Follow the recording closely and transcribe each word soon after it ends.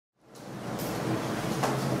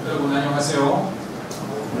하세요.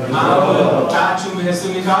 마음을 잘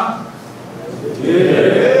준비했습니까?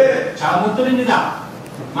 예. 잘 못 드립니다.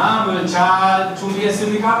 마음을 잘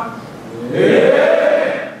준비했습니까?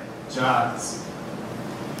 예. 자,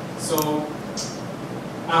 so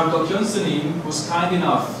our Dokyeon Sunim was kind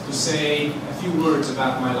enough to say a few words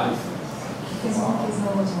about my life.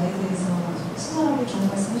 선생님께서 저에 대해서 친절하게 좋은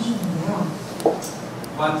말씀 해주셨는데요.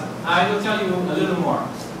 But I will tell you a little more.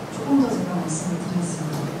 조금 더 제가 말씀을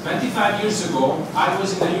드리겠습니다. 25 years ago, I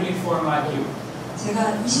was in the uniform like you.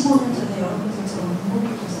 제가 25년 전에 여러분들처럼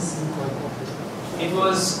군복을 입고 있었습니다. It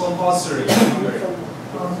was compulsory in Hungary.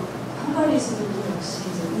 한가리에서도 역시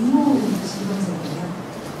의무를 지원했는데요.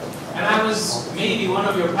 And I was maybe one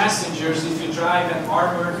of your passengers if you drive an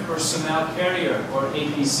armored personnel carrier or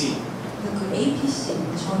APC. 그 APC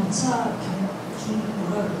전차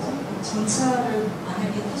뭐라 그러죠? 전차를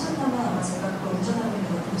만약에 타셨다면 아마 제가 그걸 운전하고 있는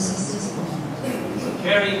걸 볼 수 있을 겁니다.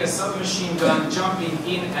 Carrying a submachine gun, jumping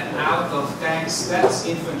in and out of tanks, that's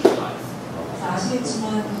infantry life.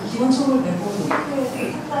 아시겠지만 기관총을 메고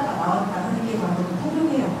탱크에 탔다가 나왔다 하는 게 바로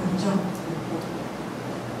포병의 역할이죠.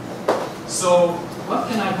 So, what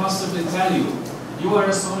can I possibly tell you? You are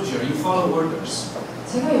a soldier, you follow orders.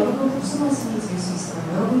 제가 여러분 무슨 말씀을 드릴 수 있어요?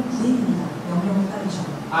 여러분 군인입니다. 명령을 따르죠.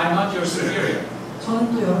 I'm not your superior.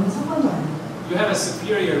 저는 또 여러분 상관도 아니에요. You have a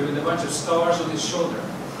superior with a bunch of stars on his shoulder.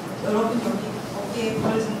 여러분 여기 어깨에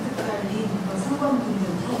별 잔뜩 달린 그런 상관분들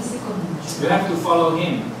다 있을 겁니다. You have to follow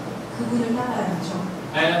him. 그분을 따라야죠.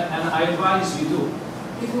 And I advise you do.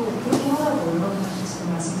 그리고 그렇게 하라고 여러분한테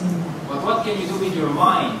지금 말씀드립니다. But what can you do with your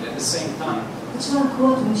mind at the same time? 그렇지만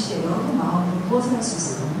그와 동시에 여러분 마음으로 무엇을 할 수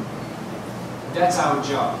있을까요? That's our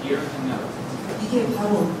job here and now. 이게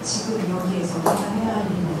바로 지금 여기에서 우리가 해야 할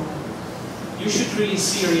일입니다. You should really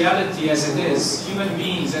see reality as it is, human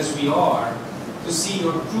beings as we are, to see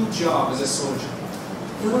your true job as a soldier.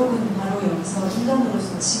 여러분 바로 여기서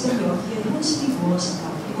인간으로서 지금 여기에 현실이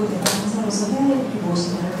무엇인가 그리고 내가 강사로서 해야 할 일이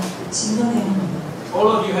무엇인가를 진단해야 합니다. All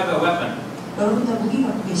of you have a weapon, 여러분 다 무기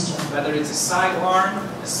갖고 계시죠? whether it's a sidearm,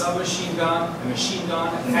 a submachine gun, a machine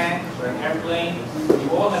gun, a tank, or an airplane. You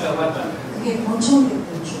all have a weapon. 그게 권총이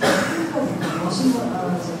됐든 탱크가 됐든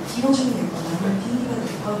기관총이 됐든 아니면 비행기가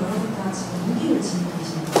됐든 여러분 다 지금 무기를 지니고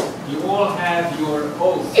계십니다. You all have your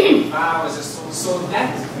oath, vow as a soldier. So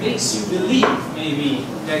that makes you believe, maybe,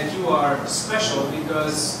 that you are special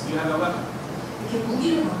because you have a weapon. 이렇게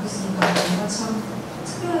무기를 갖고 있으니까 내가 참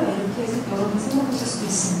특별하다 이렇게 여러분 생각하실 수도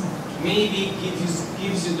있습니다. Maybe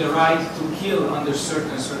gives you the right to kill under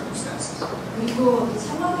certain circumstances. 그리고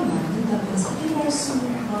상황을 만든다면 살인할 수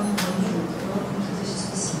있는 그런 권리를 여러분 가지실 수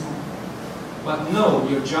있습니다. But no,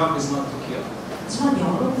 your job is not to kill. 하지만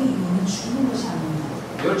여러분의 임무는 죽이는 것이 아닙니다.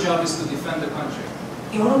 Your job is to defend the country.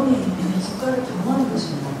 여러분의 임무는 국가를 방어하는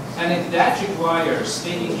것입니다. And if that requires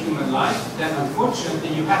taking human life, then unfortunately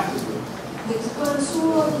you have to do it. 근데 국가를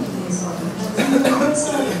수호하기 위해서 인간의 생명을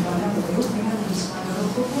뺏어야 된다면 매우 당연한 일이지만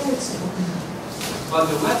여러분 꼭 해야 할지 모릅니다. But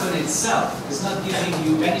the weapon itself is not giving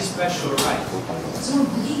you any special right. 하지만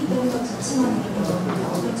무기 있다는 것 자체만으로 여러분이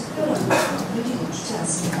어떤 특별한 권리도 주지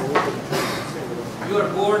않습니다. You are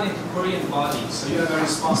born into Korean body, so you have a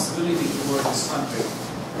responsibility toward this country.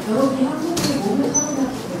 여러분이 한국의 몸을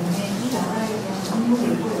타고났기 때문에 이 나라에 대한義務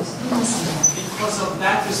를 부여했습니다. Because of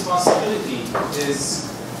that responsibility is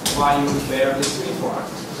why you wear this uniform.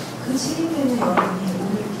 그 책임 때문에 여러분이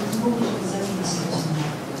오늘 군복을 입고 이 자리에 계신 것입니다.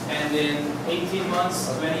 And in 18 months,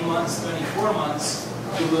 20 months, 24 months,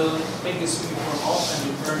 you will take this uniform off and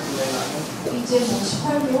return to their life. 이제 뭐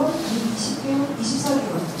 18개월, 20개월,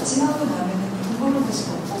 24개월 지나고 나면은 이 군복을 다시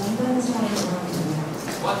벗고 인간의 생활에 돌아가게 됩니다.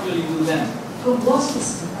 What will you do then? 그럼 뭐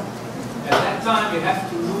하시겠습니까? At that time, you have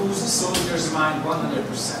to lose the soldier's mind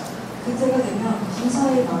 100%. 그때가 되면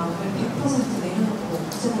군사의 마음을 100% 내려놓고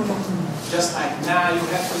잊어버려야 합니다. Just like now, you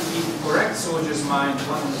have to keep the correct soldier's mind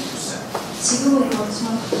 100%. 지금은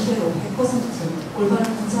그렇지만 반대로 100% 올바른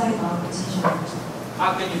군사의 마음을 지니셔야 하죠.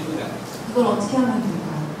 How can you do that? 그걸 어떻게 하면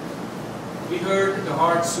될까요? We heard the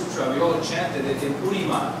Heart Sutra. We all chanted it in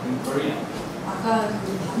Urima in Korean. 아까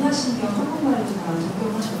그 반야신경 한국말로 다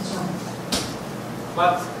적용하셨죠?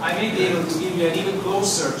 But I may be able to give you an even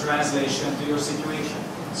closer translation to your situation.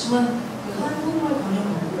 하지만 그 한국말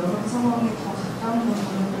번역을 여러 상황에 더 가까운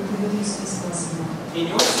번역을 보여드릴 수 있을 것 같습니다. In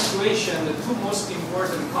your situation, the two most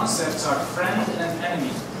important concepts are friend and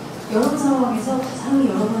enemy. 여러분 상황에서 가장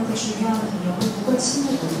여러분한테 중요한 개념은 누가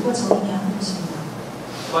친구고 누가 적이냐 하는 것입니다.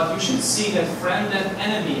 But you should see that friend and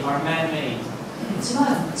enemy are man-made.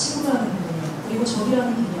 그렇지만 친구라는 개념 그리고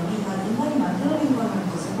적이라는 개념이 다 인간이 만들어낸 거라는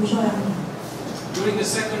것을 보셔야 합니다. During the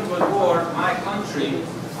Second World War, my country,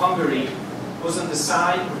 Hungary, was on the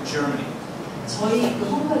side of Germany. 저희 그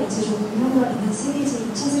헝가리 제조국 헝가리는 세계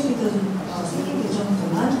제2차 세계대전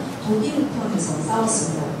동안 독일 편에서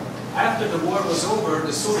싸웠습니다. After the war was over,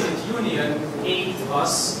 the Soviet Union aided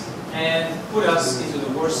us and put us into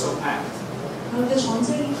the Warsaw Pact. 그런데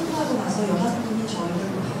전쟁이 끝나고 나서 연합군이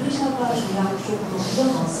저희를 바르샤바 조약 쪽으로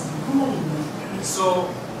밀어넣었습니다. 헝가리는. So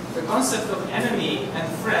the concept of enemy and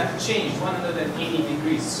friend changed 180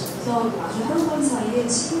 degrees. 그래서 아주 한 번 사이에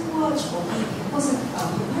친구와 적이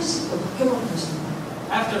 180도 바뀌어버린 것입니다.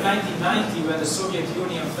 After 1990, when the Soviet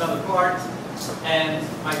Union fell apart and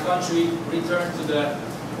my country returned to the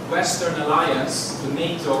Western Alliance, to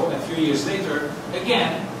NATO, a few years later,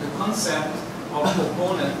 again, the concept of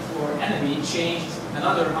opponent or enemy changed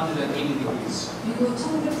another 180 degrees. 그리고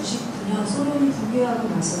 1999년 소련이 붕괴하고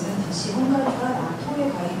나서는 다시 헝가리가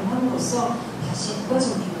나토에 가입을 함으로써 다시 누가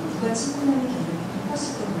적이고 누가 친구냐는 개념이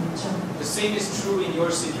 180도 바뀌었죠. The same is true in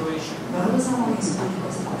your situation. 여러 상황에서도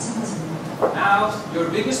이것은 마찬가지입니다. Now,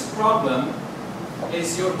 your biggest problem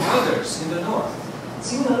is your brothers in the north.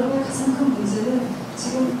 지금 여러분의 가장 큰 문제는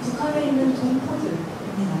지금 북한에 있는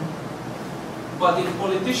동포들입니다. But if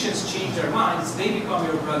politicians change their minds, they become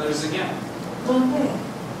your brothers again. 그런데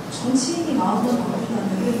정치인이 마음을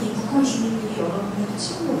바꾼다면 이 북한 주민들이 여러분의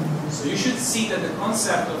친구입니다. So you should see that the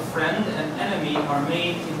concept of friend and enemy are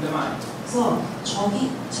made in the mind. 그래서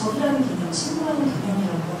적이라는 개념, 친구라는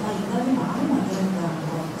개념이라는 거 다 인간의 마음을 만드는다는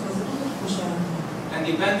거, 그것을 똑똑히 보셔야 합니다. And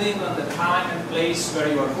depending on the time and place where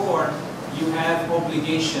you are born, you have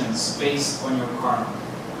obligations based on your karma.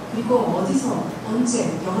 그리고 어디서,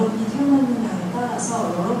 언제 여러분이 태어났느냐에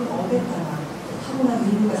따라서 여러분 업에 따라 타고난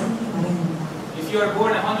의무가 생기기 마련입니다. If you are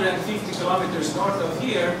born 150 kilometers north of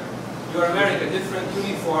here, you are wearing a different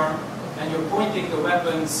uniform and you're pointing the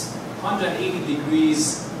weapons 180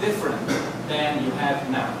 degrees different than you have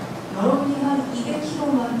now. 여러분이 한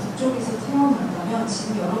 200km만 북쪽에서 태어난다면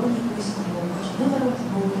지금 여러분이 입고 계시는 몸과 전혀 다른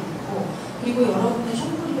군복을 입고 그리고 여러분의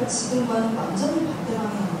총소리가 지금과는 완전히 반대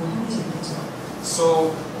방향으로 향해져 있겠죠.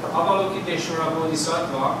 So, Avalokiteshvara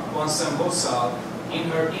Bodhisattva, Bonsambosal, in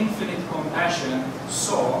her infinite compassion,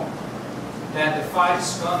 saw that the five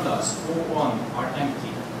skandhas, O-on, are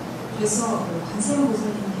empty. 그래서 관세음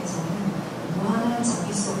보살님께서는 무한한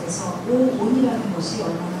자기 속에서 오온이라는 것이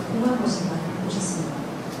얼마나 공한 것인가를 보셨습니다.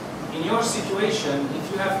 In your situation, if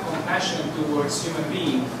you have compassion towards human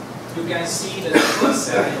being, you can see that the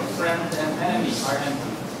concept of friend and enemy are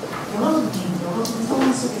empty. 여러분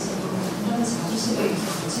상황 속에서도 굉장히 자비심을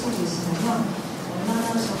가지고 계시다면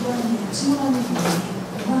얼마나 적당히 친구라는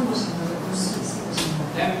개념이 공한 것인가를 볼 수 있을 것입니다.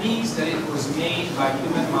 That means that it was made by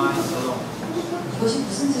human mind alone. 이것이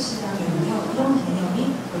무슨 뜻이냐면요, 이런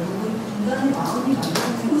개념이 결국은 인간의 마음이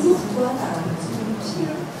만드는 것에 불과하다라는 것을 보는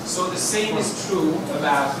것입니다. So the same is true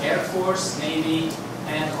about Air Force, Navy,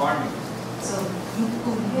 and Army. 그래서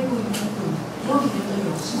육군, 해군, 공군 이런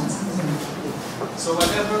개념들 역시 마찬가지입니다. So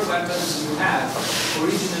whatever weapons you have,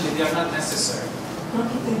 originally they are not necessary.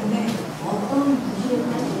 그렇기 때문에 어떤 무기를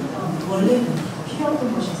가지던 원래는 필요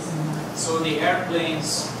없던 것이었습니다. So the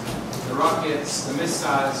airplanes, the rockets, the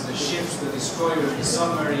missiles, the ships, the destroyers, the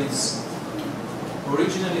submarines,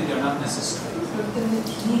 originally they are not necessary. 그렇기 때문에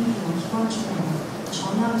비행기나 기관총이나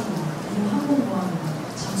전함이나 아니면 항공모함이나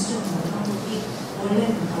잠수정이나 이런 것이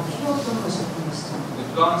원래는 다 필요 없던 것이었던 것이죠. The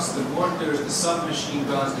guns, the mortars, the submachine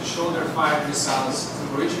guns, the shoulder-fired missiles,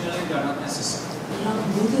 originally they are not necessary. 이런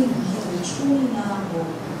모든 무기들, 총이나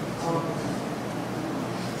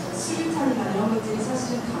수류탄이나 이런 것들이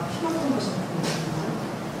사실은 다 필요 없던 것이었던 것입니다.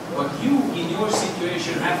 But you, in your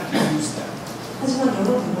situation, have to use them. 하지만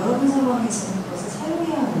여러분 상황에서는 그것을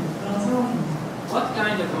사용해야 하는 그런 상황입니다. What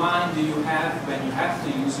kind of mind do you have when you have to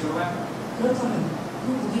use your weapon? 그렇다면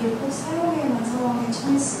그 무기를 꼭 사용해야 하는 상황에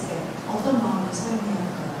처했을 때 어떤 마음을 사용해야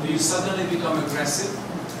할까요? Do you suddenly become aggressive?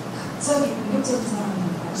 갑자기 공격적인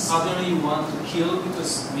상황입니까? Suddenly you want to kill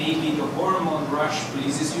because maybe the hormone rush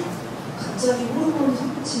pleases you? 갑자기 호르몬이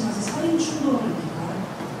솟구치면서 살인 충동을 느낄까요?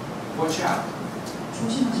 Watch out.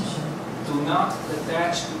 조심하십시오. Do not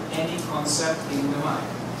attach to any concept in the mind.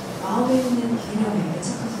 마음에 있는 개념에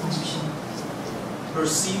애착하지 마십시오.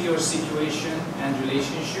 Perceive your situation and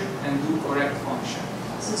relationship and do correct function.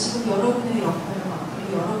 그래서 지금 여러분의 역할과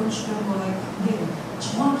그리고 여러분 주변과의 관계를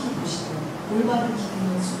정확히 보시고 올바른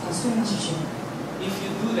기능을 수행하십시오. If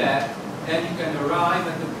you do that, then you can arrive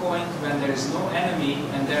at the point when there is no enemy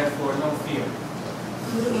and therefore no fear.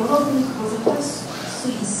 그리고 여러분이 그것을 할 수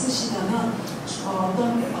있으시다면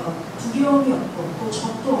어떤 두려움이 없고 또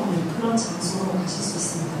적도 없는 그런 장소로 가실 수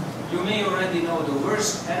있습니다. You may already know the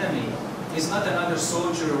worst enemy is not another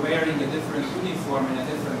soldier wearing a different uniform in a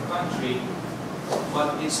different country,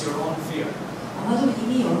 but it's your own fear. 아마도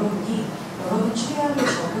이미 여러분 최악의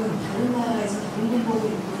적은 다른 나라에서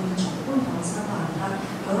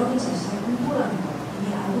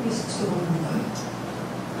알고 계실지도 모릅니다.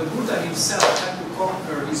 The Buddha himself had to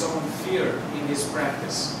conquer his own fear in his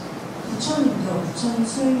practice. 부처님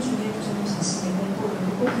수행 중에 부처님 자신의 공포를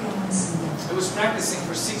극복해야만 했습니다. He was practicing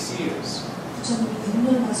for 6 years. 부처님이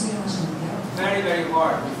 6년간 수행하셨는데요. Very, very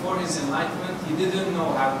hard. Before his enlightenment, he didn't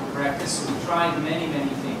know how to practice, so he tried many,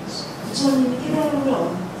 many things. 부처님이 깨달음을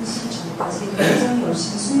얻으시기 전까지 굉장히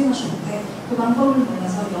열심히 수행하셨는데 그 방법을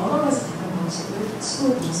몰라서 여러 가지 다른 방식을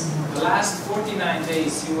시도해보셨습니다. The last 49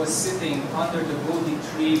 days, he was sitting under the Bodhi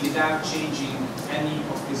tree without changing any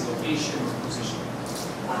of his location or position.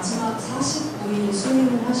 마지막 49일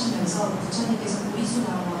수행을 하시면서 부처님께서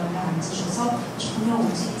보리수나무에 앉으셔서 전혀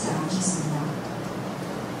움직이지 않으셨습니다.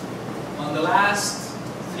 On the last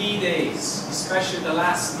 3 days, especially the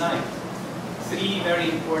last night, 3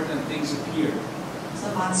 very important things appeared.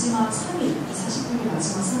 그래서 마지막 3일, 이 49일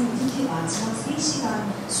마지막 3일, 특히 마지막 3시간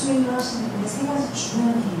수행을 하시는데 3가지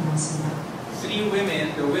중요한 일이 나왔습니다. 3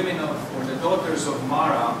 women, the women of, or the daughters of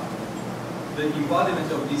Mara, the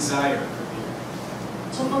embodiment of desire appeared.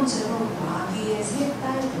 첫 번째로 마귀의 3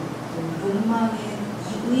 딸들, 욕망의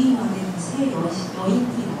이의만의 3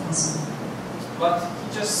 여인들이 나왔습니다. But he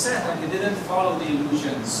just sat and he didn't follow the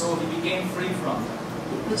illusion, so he became free from them.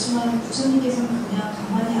 그렇지만 부처님께서는 그냥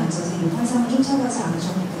가만히 앉아서 이 환상을 쫓아가지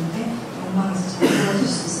않으셨기 때문에 욕망에서 잘 도와줄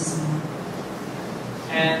수 있었습니다.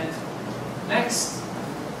 And next,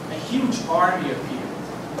 a huge army appeared.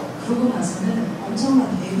 그러고 나서는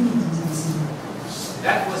엄청난 대군이 등장했습니다.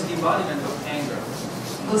 That was the embodiment of anger.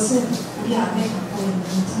 이것은 우리 안에 갖고 있는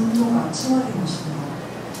분노가 체화된 것입니다.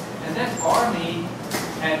 And that army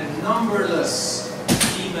had numberless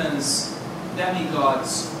demons,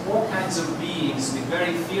 demigods, all kinds of beings with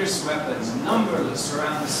very fierce weapons, numberless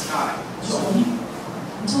around the sky.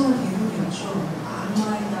 엄청난 대군이었죠.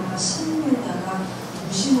 악마에다가 신에다가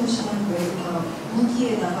무시무시한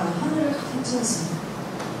무기에다가 하늘을 가득 채웠습니다.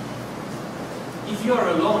 If you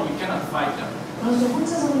are alone, you cannot fight them. 그런데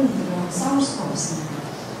혼자서는 이들과 싸울 수가 없습니다.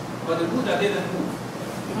 But the Buddha didn't move.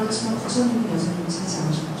 그렇지만 부처님은 여전히 움직이지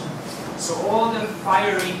않으셨죠. So all the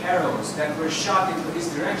fiery arrows that were shot into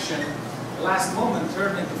his direction, the last moment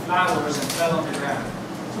turned into flowers and fell on the ground.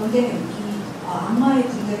 그런데 이 악마의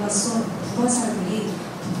군대가 쏜 불화살들이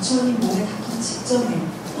부처님 몸에 닿기 직전에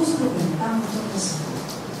꽃으로 된 땅으로 떨어졌습니다.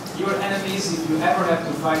 Your enemies, if you ever have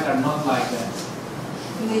to fight, are not like that.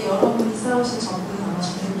 근데 여러분이 싸우실 적들은 아마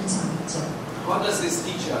절대 그렇지 않겠죠. What does this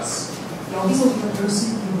teach us? 여기서 우리가 배울 수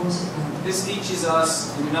있는 게 무엇일까요? This teaches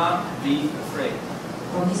us do not be afraid.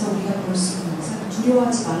 여기서 우리가 배울 수 있는 것은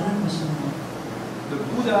두려워하지 말라는 것입니다. The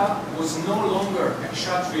Buddha was no longer a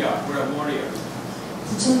kshatriya or a warrior.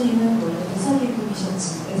 부처님은 원래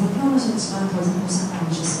보살계급이셨지, 에서 태어나셨지만 더 이상 보살이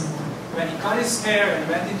아니셨습니다. When he cut his hair and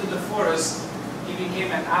went into the forest, he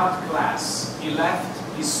became an outclass. He left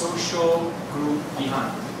his social group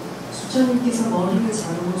behind. 부처님께서 머리를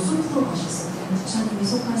자르고 숲으로 가셨을 때 부처님이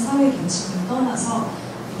속한 사회 계층을 떠나서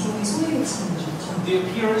일종의 소외 계층이 되셨죠. The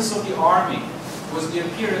appearance of the army was the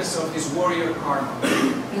appearance of his warrior karma.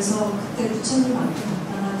 그래서 그때 부처님 앞에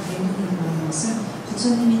나타난 대군이라는 것은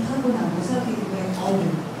부처님이 타고난 보살계급의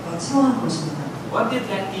업을 체화한 것입니다. What did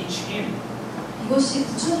that teach him? 이것이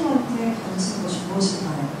부처님한테 가르친 것이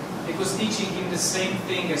무엇일까요? It was teaching him the same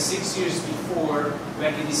thing as 6 years before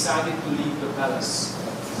when he decided to leave the palace.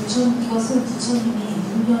 이것은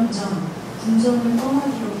부처님이 6년 전 궁전을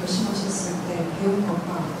떠나기로 결심하셨을 때 배운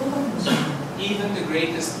것과 똑같은 것입니다. Even the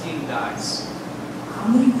greatest king dies.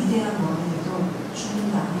 아무리 위대한 왕이라도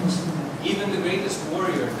죽는다는 것입니다. Even the greatest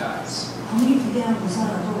warrior dies. 아무리 위대한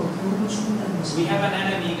무사라도 결국은 죽는다는 We have 것입니다. an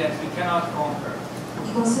enemy that we cannot conquer.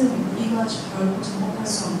 이것은 우리가 결국 정복할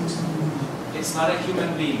수 없는 적입니다. It's not a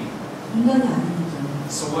human being. 인간이 아닙니다.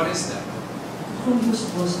 So what is that? 그럼 이것이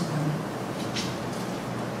무엇일까요?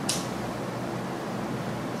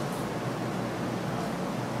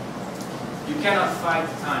 You cannot fight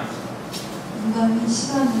time. 인간이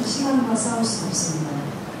시간과 싸울 수 없습니다.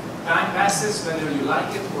 Time passes whether you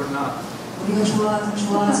like it or not. 우리가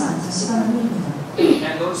좋아하지 않는 시간은 흐릅니다.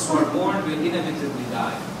 And those who are born will inevitably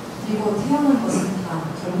die. 그리고 태어난 것은 다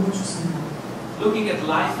결국은 죽습니다. Looking at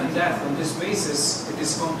life and death on this basis, it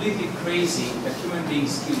is completely crazy that human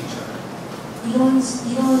beings kill each other. 이런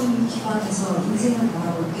기반에서 인생을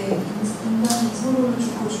바라볼 때 인간이 서로를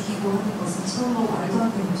죽이고 하는 것은 참으로 말도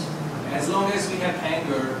안 되는 것입니다. As long as we have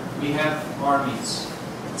anger, we have armies.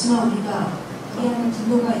 하지만 우리 안에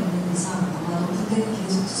분노가 있는 이상 아마도 군대는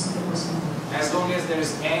계속 지속될 것입니다. As long as there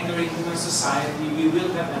is anger in human society, we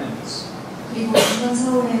will have enemies. 그리고 인간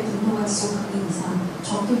사회에 분노가 지속하는 이상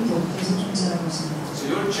적들도 계속 존재할 것입니다.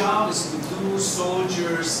 So your job is to do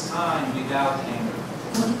soldiers' time without anger.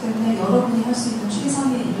 그렇기 때문에 여러분이 할 수 있는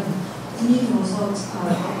최상의 일은 군인으로서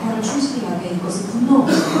역할을 충실히 하게 이것을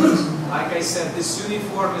분노하고 있습니다. Like I said, this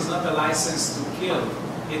uniform is not a license to kill.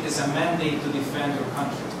 It is a mandate to defend your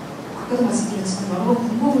country. 아까도 말씀드렸지만 여러 번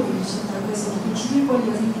군복을 입으셨다고 해서 누굴 죽일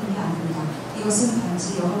권리가 생기는 게 아닙니다. 이것은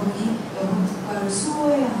단지 여러분이 여러분 국가를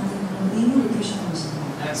수호해야 하는 그런 의무를 표시하는 것입니다.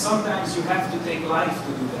 And sometimes you have to take life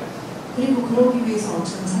to do that. 그리고 그러기 위해서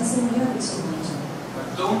어쩌면 살생을 해야 될 수도 있죠.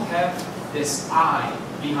 But don't have this I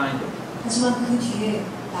behind it. 하지만 그 뒤에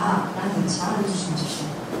나라는 자아를 주지 마십시오.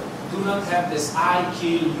 Do not have this I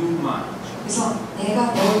kill you mind. 그래서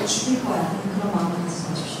내가 널 죽일 거야 하는 그런 마음을 가지지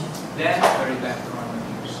마십시오. Then very bad karma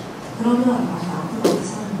appears. 그러면 아주 앞으로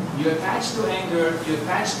이상합니다. You attach to anger, you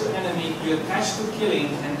attach to enemy, you attach to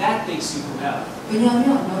killing, and that takes you to hell.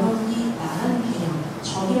 왜냐하면 여러분이 나라는 개념,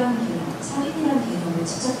 적이라는 개념, 살인이라는 개념을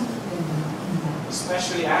집착했기 때문입니다.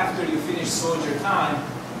 Especially after you finish soldier time,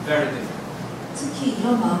 very difficult. 특히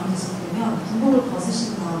이런 마음이 계속되면 군복을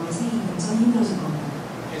벗으신 다음에 생이 굉장히 힘들어질 겁니다.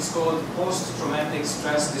 It's called post-traumatic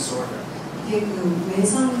stress disorder. 이게 그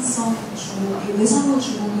외상후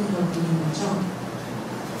증후군이라고 불리는 거죠.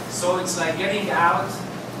 So it's like getting out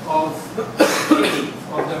of the cave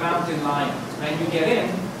of the mountain lion. When you get in,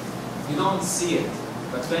 you don't see it.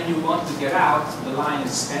 But when you want to get out, the lion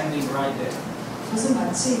is standing right there. 그것은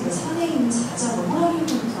마치 그 산에 있는 사자로 호랑이로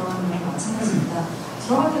들어가는 거랑 마찬가지입니다.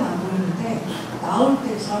 들어갈 때는 안 보이는데 나올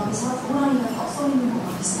때 그 앞에 호랑이가 딱 서 있는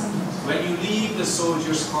거랑 비슷합니다. When you leave the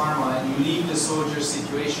soldier's karma and you leave the soldier's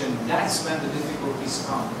situation, that's when the difficulties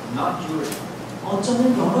come, not your.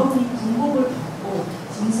 어쩌면 여러분이 군복을 받고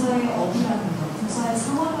군사의 업이라는 것, 군사의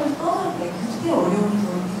상황을 떠날 때 그때 어려움이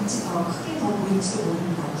더 크게 더 보일지도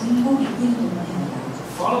모릅니다. 군복이 있는 것만이 아니라.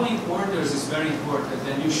 Following orders is very important,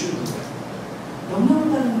 and you should do that.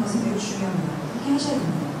 명령을 따르는 것은 매우 중요합니다. 그렇게 하셔야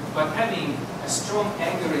됩니다. But having a strong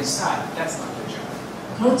anger inside, that's not your job.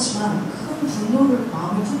 그렇지만 큰 분노를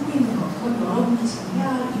마음에 품고 있는 것, 그건 여러분이 지금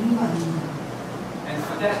해야 할 임무가 아닙니다. And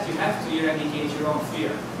for that, you have to eradicate your own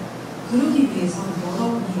fear. 그러기 위해서는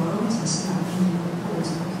여러분이 여러분 자신을 아는 공포를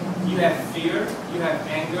생각해야 합니다. You have fear, you have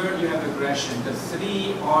anger, you have aggression. The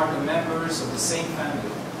three are the members of the same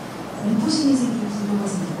family. 공포심이 생긴 분노가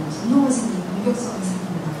생기고 분노가 생긴 공격성이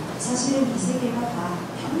생깁니다. 사실은 이 세 개가 다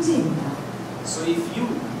형제입니다. So if you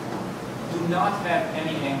do not have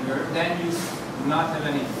any anger, then you do not have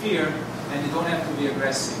any fear, and you don't have to be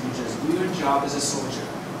aggressive. You just do your job as a soldier.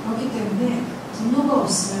 그렇기 때문에 분노가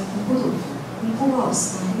없으면 공포도 없고 공포가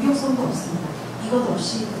없으면 공격성도 없습니다. 이것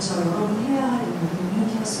없이 그저 여러분이 해야 할 일을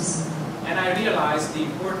묵묵히 할 수 있습니다. And I realized the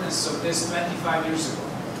importance of this 25 years ago.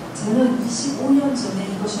 저는 25년 전에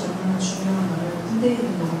이것이 얼마나 중요한 말을 군대에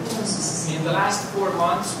있는 동안 깨달을 수 있었습니다. In the last 4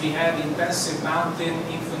 months, we had intensive mountain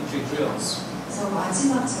infantry drills. 그래서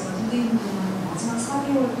마지막 제가 군대에 있는 동안 마지막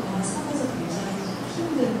 4개월 동안 산에서 굉장히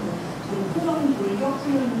힘든 포병 돌격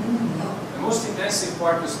훈련을 했는데요. The most intensive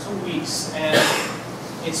part was 2 weeks, and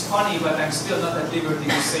it's funny, but I'm still not at liberty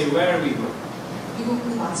to say where we were. 그리고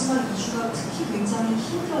그 마지막 2주가 특히 굉장히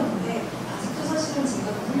힘들었는데 아직도 사실은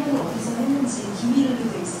제가 그 훈련을 어디서 했는지 기밀로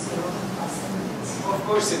되어 있어서 여러분께 말씀을 드리겠습니다. Of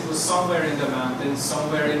course, it was somewhere in the mountains,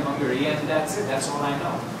 somewhere in Hungary, and that's it. That's all I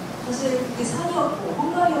know. 사실 그게 산이었고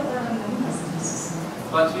헝가리였다는 건 말씀드릴 수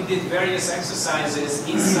있습니다. But we did various exercises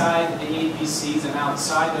inside the APCs and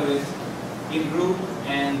outside of it, in group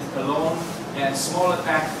and alone, and small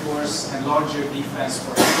attack force and larger defense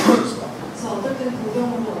force as well. 그래서 어떨 때는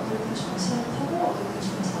보병으로, 어떨 때는 전차를 타고, 어떨 때는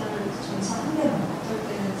전차 한 대만, 어떨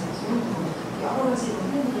때는 그룹으로 여러 가지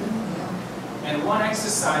훈련을 했는데요. And one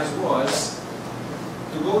exercise was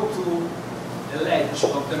to go to the ledge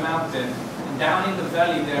of the mountain, and down in the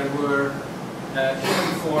valley there were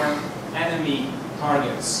uniform enemy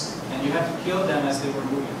targets, and you had to kill them as they were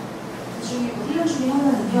moving. 그 중에 훈련 중에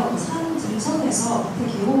하나는요, 산 등선에서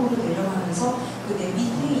밑에 계곡으로 내려가면서 그 내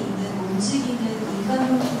밑에 있는 움직이는 인간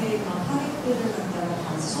형태의 그런 타겟들을 갖다가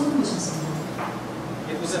다 쏘는 것이었습니다.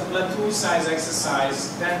 It was a platoon-size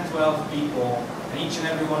exercise, 10, 12 people, and each and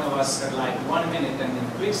every one of us had like 1 minute, and in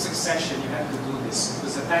quick succession you had to do this. It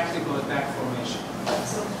was a tactical attack formation.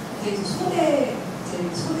 그래서 이제 소대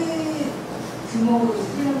규모로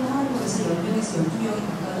훈련을 하는 거에서 10명에서 12명이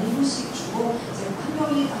각각 1분씩 주고 이제 한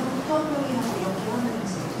명이 하고 또 한 명이 하고 이렇게 하는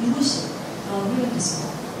이제 1분씩 그런 훈련이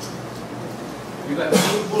있습니다. You got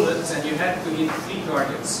 2 bullets and you had to hit 3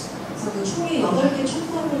 targets. 그래서 그 총에 8개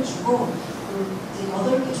총탄을 주고 그 이제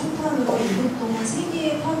 8개 총탄으로 1분 동안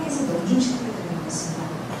 3개의 타겟을 명중시켜야 되는 것입니다.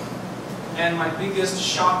 And my biggest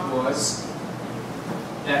shock was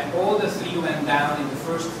that all the 3 went down in the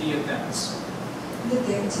first 3 attempts.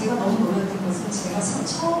 근데 제가 너무 놀랐던 것은 제가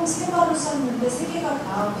처음 3발을 쐈는데 3개가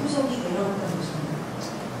다 표적이 내려갔다는 것입니다.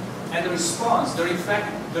 And the response, the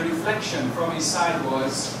reflection from his side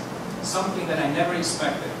was, something that I never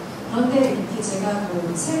expected. 그런데 이렇게 제가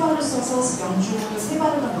그 세 발을 써서 명중을 세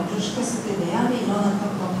발을만 명중시켰을 때 내 안에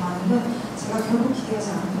일어났던 그런 반응은 제가 결국 기대하지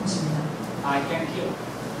않았던 것입니다. I can kill.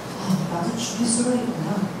 나도 죽일 수가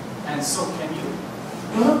있구나. And so can you.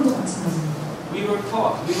 여러분도 마찬가지입니다. We were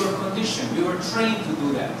taught, we were conditioned, we were trained to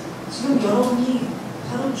do that. 지금 여러분이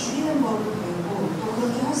바로 죽이는 법을 배우고 또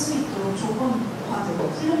그렇게 할 수 있도록 조건화되고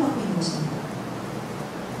훈련받고 있는 것입니다.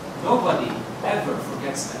 Nobody ever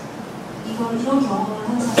forgets that. 이런 경험을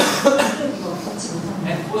한 사람은 절대 이거 잊지 못합니다.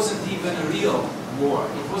 And it wasn't even a real war.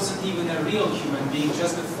 It wasn't even a real human being,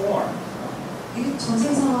 just a form. 이게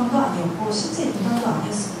전생 상황도 아니었고 실제 인간도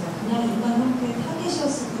아니었습니다. 그냥 인간 형태의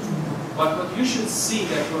타겟이었을 뿐입니다. But what you should see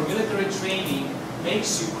that your military training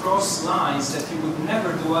makes you cross lines that you would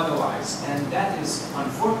never do otherwise, and that is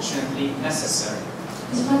unfortunately necessary.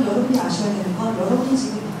 하지만 여러분이 아셔야 되는 건 여러분이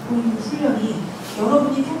지금 받고 있는 훈련이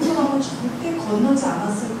여러분이 평소라면 절대 건너지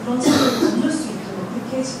않았을 그런 상황을 건널 수 있도록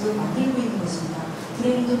그렇게 지금 만들고 있는 것입니다.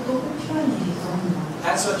 그래도 또 꼭 필요한 일이기도 합니다.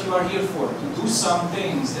 That's what you are here for, to do some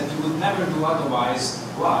things that you would never do otherwise.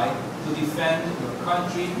 Why? To defend your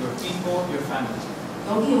country, your people, your family.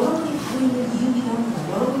 여기 여러분이 가고 있는 이유이기도 합니다.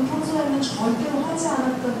 여러분 평소에는 절대로 하지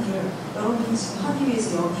않았던 일을 여러분이 지금 하기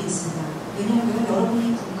위해서 여기 있습니다. 왜냐하면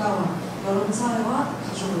여러분이 국가와 여러분 사회와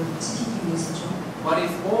가족을 지키기 위해서죠. But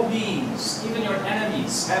if all beings, even your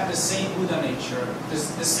enemies, have the same Buddha nature,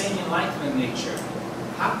 the same enlightenment nature,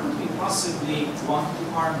 how could we possibly want to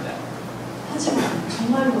harm them? 하지만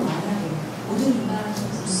정말로 만약에 모든 인간한테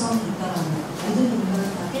불성이 있다라면 모든 인간은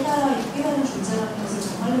다 깨달은 존재라는 것을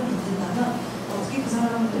정말로 믿는다면 어떻게 그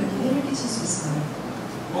사람들에게 해를 끼칠 수 있을까요?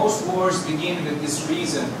 Most wars begin with this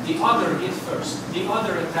reason. The other hit first. The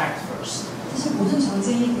other attacked first. 사실 모든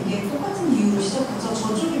전쟁이 되게 똑같은 이유로 시작하죠.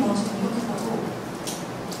 저쪽이 먼저 공격했다고.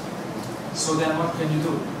 So then what can you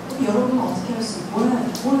do? 그럼 여러분은 어떻게 뭘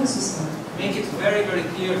할 수 있을까요? Make it very, very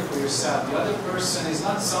clear for yourself. The other person is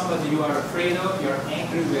not somebody you are afraid of, you're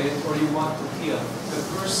angry with, or you want to kill. The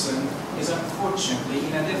person is unfortunately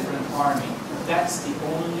in a different army. That's the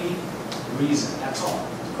only reason. That's all.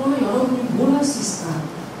 그러면 여러분이 뭘 할 수 있을까요?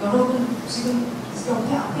 여러분 지금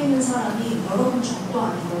옆에 앞에 있는 사람이 여러분 적도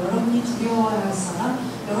아니고 여러분이 두려워해야 할 사람,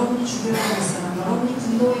 여러분이 죽여야 할 사람, 여러분이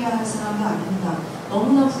분노해야 할 사람도 아닙니다.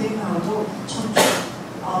 너무나 불행하고 저쪽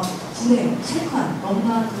분해, 슬픈,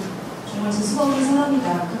 너무나 정말 재수가 없는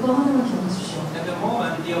사람이다. 그거 하나만 기억하십시오. At the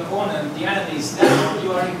moment the opponent, the enemy is down,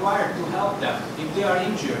 you are required to help them. If they are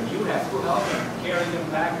injured, you have to help them, carry them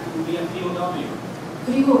back to be a POW.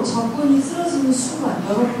 그리고 적군이 쓰러지는 순간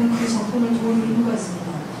여러분은 그 적군을 도울 의무가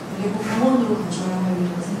있습니다. 그리고 병원으로 가져야 할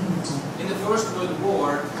의무가 생깁니다. In the First World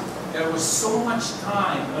War, there was so much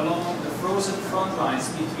time along the frozen front lines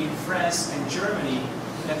between France and Germany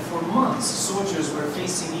that for months soldiers were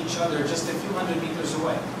facing each other just a few hundred meters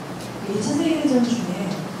away. 2차 세계대전 중에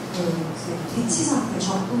대치 상태,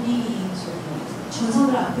 적군이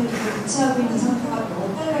전선을 앞에 두고 대치하고 있는 상태가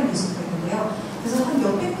몇 달간 계속됐는데요. 그래서 한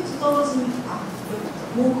몇백 미터 떨어진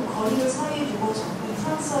거리를 사이에 두고 적군이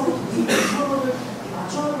프랑스하고 독일이 서로를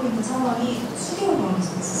마주하고 있는 상황이 수개월 동안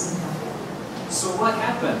계속됐었습니다. So what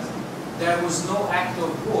happened? There was no act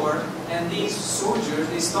of war, and these soldiers,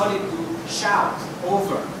 they started to shout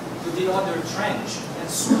over to the other trench, and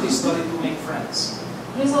soon they started to make friends.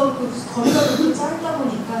 그래서 그 거리가 그렇게 짧다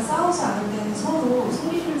보니까 싸우지 않을 때는 서로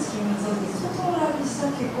소리를 지르면서 소통을 하기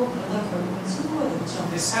시작했고 그러다 결국은 친구가 됐죠.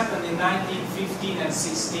 This happened in 1915 and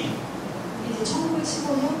 16. 이제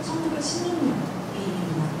 1915년, 1916년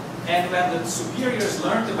일입니다. And when the superiors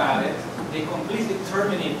learned about it, they completely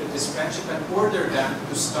terminated this friendship and ordered them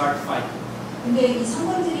to start fighting. 근데 이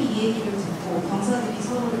상관들이 이 얘기를 듣고 병사들이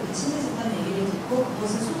서로 이렇게 친해졌다는 얘기를 듣고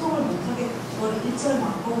그것을 소통을 못하게 그걸 일절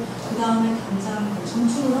막고 그 다음에 당장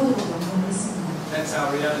전투를 하도록 명령을 했습니다. That's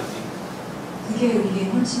our reality. 그게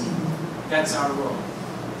우리의 현실입니다. That's our world.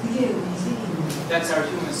 그게 우리 세계입니다. That's our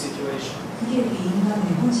human situation. 그게 우리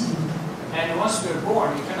인간의 현실입니다. And once we're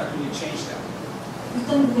born, we cannot really change that.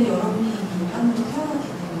 일단 근데 여러분이 이미 인간으로 태어났기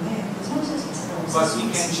때문에 그 현실 자체가 없을 But 수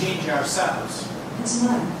we can 있습니다. change ourselves.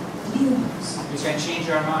 하지만 우리는 바꿀 수 We can change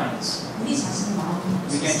our minds. 우리 자신의 마음을 바꿀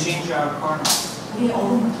We 수 can 있습니다. change our karma. 우리의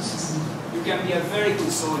어음을 바꿀 수 있습니다. You can be a very good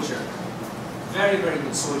soldier. Very, very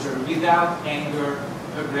good soldier without anger,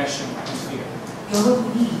 aggression, and fear.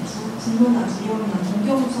 여러분이 분노나 두려움이나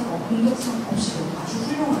공격성 없이도 아주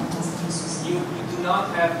훌륭한 것을 할 수 있습니다. You do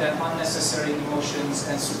not have that unnecessary emotions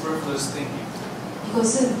and superfluous thinking.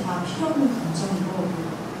 이것은 다 필요 없는 감정이고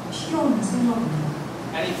필요 없는 생각입니다.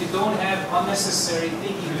 And if you don't have unnecessary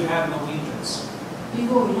thinking, you have no hindrance.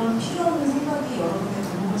 그리고 이런 필요 없는 생각이 여러분의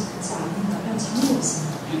발목을 잡지 않는다면 장애가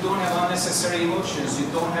없습니다. You don't have unnecessary emotions, you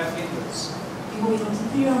don't have hindrance. 그리고 이런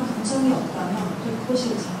불필요한 감정이 없다면 또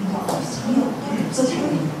그것이 장이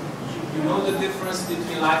없어지거든요. You know the difference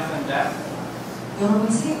between life and death? 여러분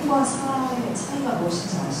생과 사의 차이가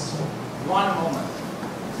무엇인지 아시죠? One moment.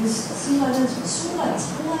 그 순간은 순간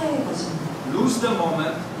찰나의 것입니다. Lose the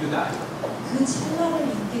moment, you die. 그 찰나를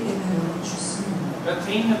잊게 되면 여러분 죽습니다.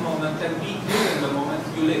 Attain the moment and be good in the moment,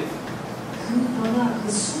 you live. 그러나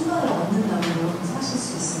그 순간을 얻는다면 여러분 사실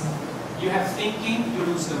수 있어요. You have thinking, you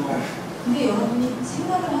lose the moment. 근데 여러분이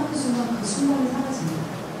생각을 하는 순간 그 순간이 사라집니다.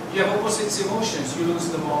 You have opposite emotions, you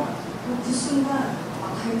lose the moment. 그 순간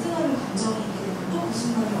갈등하는 감정이 있게 되면 또 그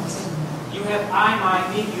순간이 없어집니다. You have I, my,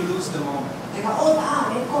 me, you lose the moment. 내가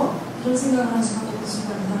나, 내 거 이런 생각을 하는 순간 또 그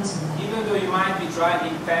순간이 사라집니다. Even though you might be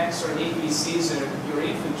driving tanks or APCs or your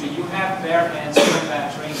infantry, you have bare hands, you have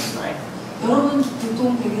that training, right? 여러분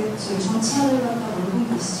보통 되게 정치하를 갖다 넓은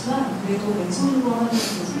곳이지만 그래도 왼손으로 하는 그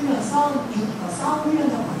훈련, 싸움 훈련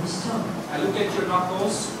다 받으시죠? I look at your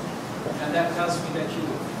knuckles, and that tells me that you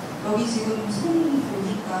do. 여기 지금 손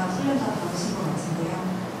보니까 훈련 다 받으신 것 같은데요.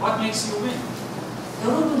 What makes you win?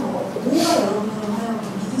 여러분 뭐가 여러분을 하여금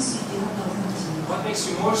믿을 수 있게 한다고 생각하십니까? What makes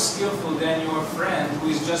you more skillful than your friend who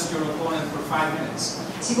is just your opponent for 5 minutes?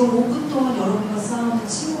 지금 5분 동안 여러분과 싸우는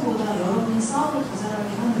친구보다 여러분이 싸움을 더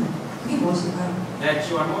잘하게 하는 그게 무엇일까요? That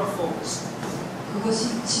you are more focused.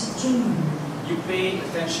 그것이 집중입니다. You pay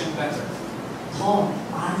attention better. 더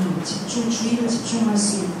많이 주의를 집중할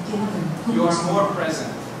수 있게 하는 You are more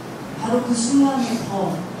present. 바로 그 순간에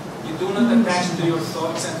더 You do not attach to your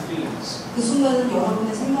thoughts and feelings. 그 순간은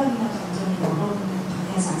여러분의 생각이나 감정이 여러분을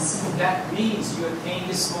방해하지 않습니다. That means you attain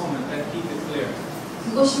this moment and keep it clear.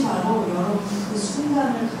 그것이 바로 여러분 그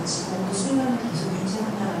순간을 가지고 그 순간을 계속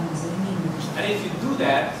유지한다는 것의 의미입니다. And if you do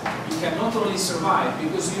that, you can not only survive,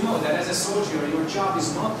 because you know that as a soldier, your job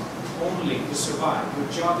is not only to survive. Your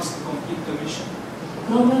job is to complete the mission.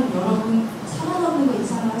 그러면 여러분 살아남는 것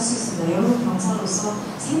이상을 할 수 있습니다. 여러분 병사로서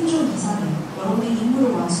생존 이상의 여러분의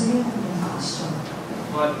임무를 완수해야 하는 거 아시죠?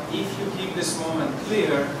 But if you keep this moment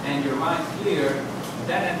clear and your mind clear,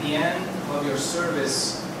 then at the end of your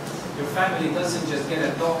service, your family doesn't just get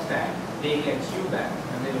a dog tag, they get you back,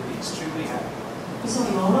 and they will be extremely happy. 그래서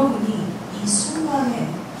여러분이 이 순간을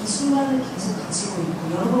계속 가지고 있고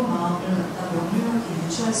여러분 마음을 갖다 명료하게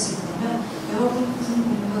유지할 수 있다면 여러분 군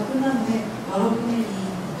복무가 끝난 후에 여러분의 이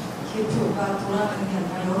계표가 돌아가는 게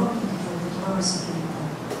아니라 여러분 계표로 돌아갈 수 있게 됩니다.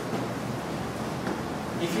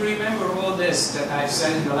 If you remember all this that I've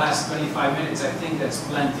said in the last 25 minutes, I think that's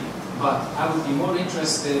plenty. But I would be more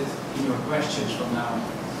interested in your questions from now on.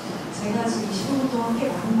 제가 지금 15분 동안 꽤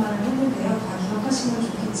많은 말을 했는데요. 다 기억하시면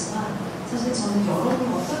좋겠지만 사실 저는 여러분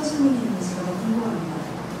어떤 질문이 있는지가 너무 궁금합니다.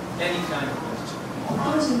 Any kind of question.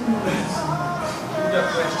 어떤 질문이 있는지 Buddha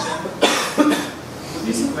question,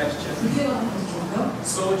 Buddhist question, 불교에 관한 것도 좋고요.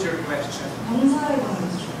 soldier question, 병사에 관한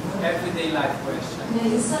것도 좋고요. everyday life question, 그냥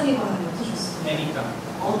일상에 관한 것도 좋습니다. any kind.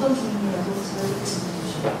 어떤 종류라도 저에게 질문해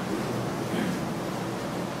주시면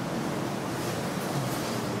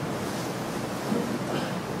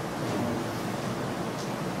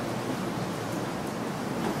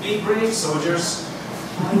Be brave, soldiers.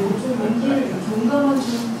 좀 용감한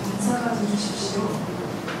좀 병사가 되주십시오.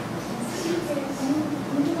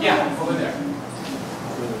 Yeah, over there.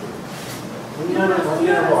 분노를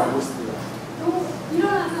다스리라고 알고 있습니다.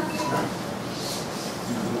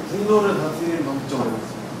 분노를 다스리는 방법을 알고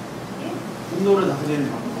있습니다. 분노를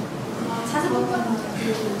다스리는 방법.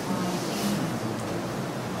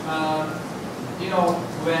 You know,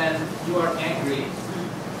 when you are angry,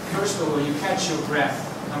 first of all, you catch your breath,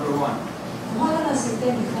 number one. 화가 났을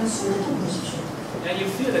때 일단 숨을 좀 보십시오. And you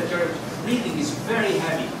feel that your breathing is very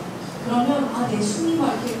heavy. 그러면 내 숨이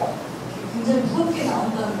막 이렇게 굉장히 무겁게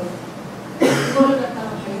나온다는 거 그거를 갖다가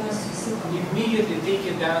발견할 수 있을 겁니다. Immediately take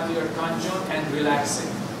it down to your kanjon and relax it.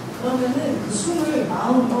 그러면은 그 숨을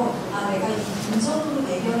마음으로 내가 이 감정으로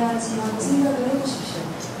내려야지 하고 생각을 해보십시오.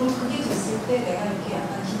 그럼 그게 됐을 때 내가 이렇게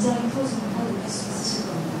약간 긴장이 풀어지는 걸 느낄 수 있으실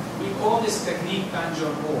겁니다. We call this technique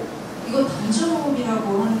Uijongbu. 이거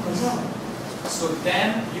단전호흡이라고 하는 거죠. So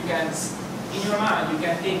then you can, in your mind, you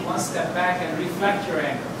can take one step back and reflect your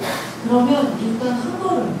anger. 그러면 일단 한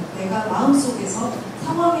걸음 내가 마음속에서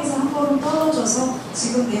상황에서 한 걸음 떨어져서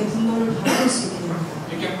지금 내 분노를 바꿀 수 있게 됩니다.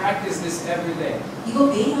 You can practice this every day. 이거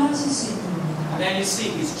매일 하실 수 있는 겁니다. And then you see,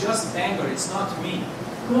 it's just anger, it's not me.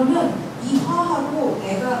 그러면 이 화하고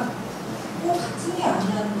내가 꼭 같은 게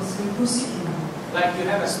아니라는 것을 볼 수 있게 됩니다. Like you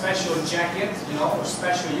have a special jacket, you know, or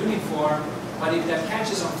special uniform, but if that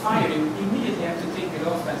catches on fire, you immediately have to take it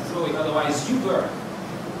off and throw it, otherwise you burn.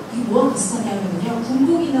 이게 뭐와 비슷하냐면요.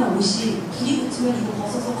 군복이나 옷이 불이 붙으면 이거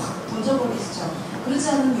벗어서 확 던져버리시죠. 그렇지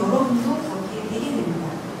않으면 여러분도 거기에 되게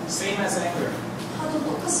됩니다. Same as anger. 화도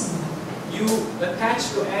똑같습니다. You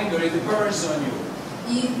attach to anger, it burns on you.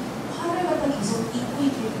 이 화를 갖다 계속 잊고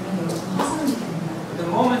있게 되면 여러분 화상이 됩니다. The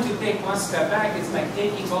moment you take one step back, it's like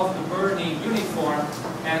taking off the burning uniform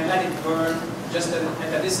and let it burn just at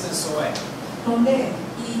a distance away. 그런데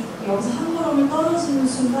이 여기서 한 걸음을 떨어지는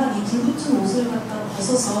순간 이 불붙은 옷을 갖다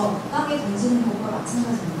벗어서 땅에 던지는 것과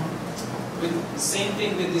마찬가지입니다. With same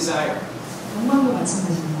thing with desire. 욕망도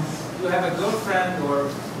마찬가지입니다. You have a girlfriend or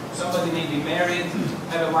somebody may be married,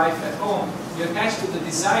 have a wife at home. You attach to the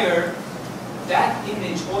desire. That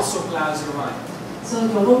image also clouds your mind. 그래서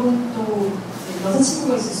여러분도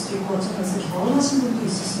여자친구가 있을 수도 있고 어쩌면서 결혼하신 분도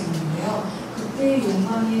있을 수 있는데요. 그때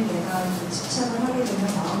욕망에 내가 집착을 하게 되면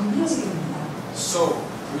마음이 흐려지게 됩니다. So,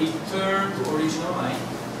 return to original mind.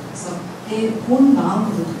 그래서 내 본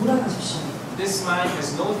마음으로 돌아가십시오. This mind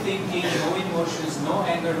has no thinking, no emotions, no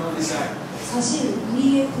anger, no desire. 사실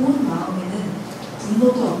우리의 본 마음에는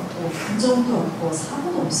분노도 없고 감정도 없고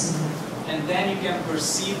사고도 없습니다. And then you can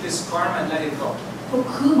perceive this karma and let it go. 또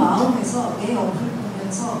그 마음에서 내 업을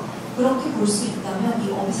보면서 그렇게 볼 수 있다면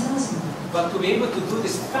이 업이 사라집니다. But to be able to do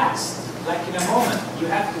this fast, like in a moment, you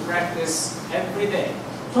have to practice every day.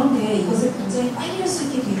 그런데 이것을 굉장히 빨리 할 수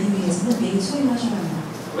있게 되기 위해서는 매일 소임하셔야 합니다.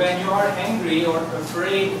 When you are angry or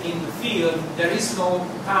afraid in the field, there is no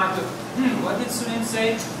time to, what did Sunim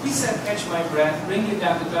say? He said, catch my breath, bring it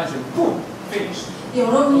down to touch boom, finished.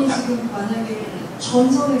 여러분이 지금 만약에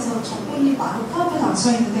전선에서 적군이 바로 코앞에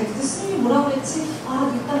닥쳐 있는데 그때 스님이 뭐라고 그랬지? 아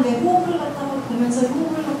일단 내 호흡을 갖다가 보면서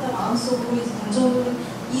호흡을 갖다 마음속으로 이제 감정으로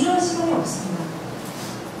이런 시간이 없습니다.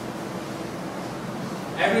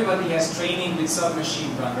 Everybody has training with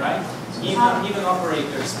submachine gun, right? Even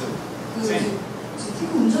operators do. 특히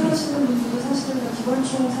운전하시는 분들도 사실은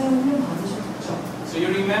기관총 사용 훈련 받으셨죠. So you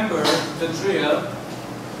remember the drill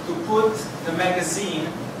to put the magazine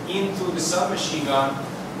into the submachine gun,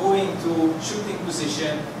 going to shooting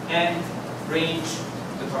position and range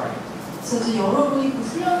the target. 그래서 이제 여러분이 그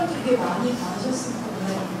훈련을 되게 많이 받으셨을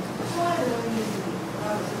텐데 총알 들어있는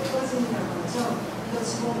매거진이라고 하죠. 이거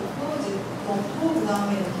집어넣고 이제 넣고 그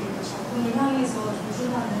다음에 이렇게 그 적군을 향해서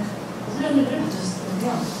조준하는 훈련을 받으셨을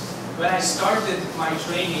텐데요. When I started my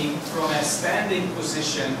training from a standing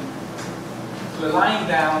position to a lying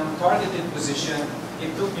down, targeted position,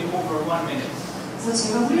 it took me over 1 minute. 그래서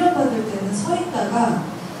제가 훈련 받을 때는 서 있다가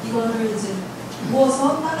이거를 이제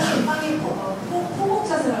누워서 땅에 포복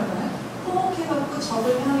자세라고 하나요? 포복해갖고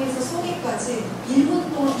적을 향해서 쏘기까지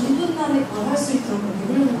 1분 만에 그걸 할 수 있도록 그렇게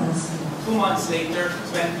훈련을 받았습니다. 2 months later,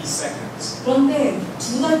 20 seconds. 그런데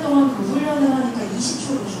 2달 동안 그 훈련을 하니까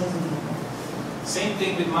 20초로 줄어듭니다. Same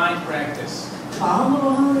thing with mind practice. 마음으로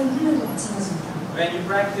하는 훈련도 마찬가지입니다. When you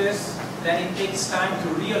practice, then it takes time to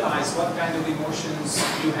realize what kind of emotions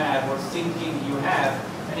you have or thinking you have.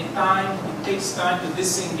 And it takes time to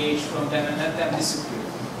disengage from them and let them disappear.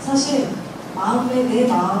 사실 내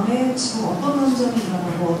마음에 지금 어떤 감정이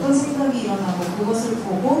일어나고 어떤 생각이 일어나고 그것을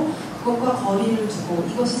보고 그것과 거리를 두고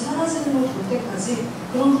이것이 사라지는 걸 볼 때까지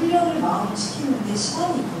그런 훈련을 마음으로 시키는데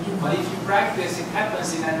시간이 걸립니다. But if you practice, it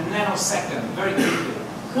happens in a nanosecond, very quickly.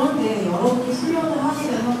 그런데 여러분이 훈련을 하게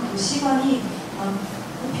되면 그 시간이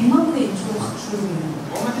 100만 분의 1초로 확 줄어듭니다.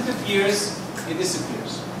 The moment it appears, it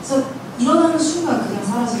disappears. 그래서 일어나는 순간 그냥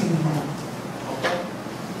사라지게 됩니다. Okay?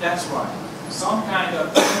 That's why. Some kind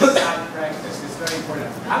of inside practice is very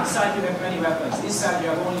important. Outside you have many weapons. Inside you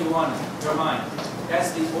have only one, your mind.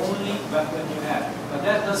 That's the only weapon you have. But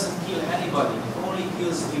that doesn't kill anybody. It only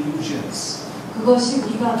kills illusions. 그것이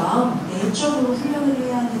우리가 마음, 내적으로 훈련을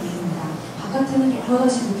해야 하는 일입니다. 바깥에는 여러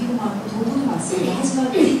가지 무기도 많고 도구도 많습니다. 하지만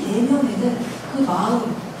우리 내면에는 그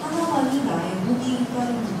마음 하나만이 나의 무기가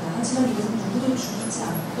됩니다. 하지만 이것은 누구도 죽이지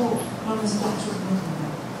않고 그러면서도 아주 중요합니다.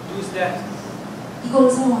 Use that.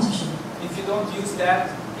 이걸 사용하십시오. If you don't use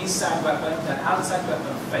that inside weapon, then outside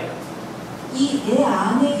weapon fail. 이 내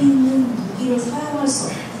안에 있는 무기를 사용할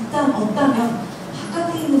수 없다면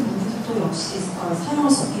바깥에 있는 무기도 역시 사용할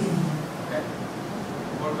수 없게 됩니다. Okay?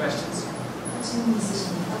 More questions? 질문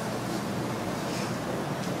있으십니까?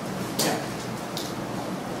 Yeah.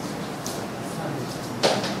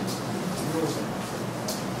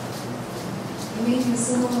 You made a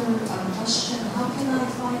similar question. How can I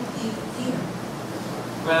fight fear?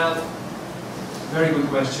 Well, very good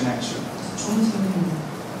question actually. 좋은 질문입니다.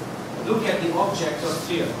 Look at the object of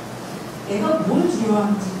fear. 내가 뭘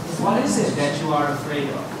두려워하는지 What is it that you are afraid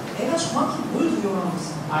of? 내가 정확히 뭘 두려워하고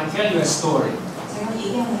있어? I'll tell you a story. 제가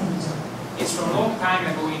얘기 하나 해보죠. It's from a long time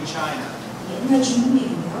ago in China. 옛날 중국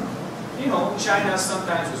얘기인데요. You know, China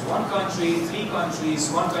sometimes was one country, three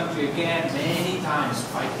countries, one country again, many times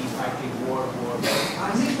fighting, war.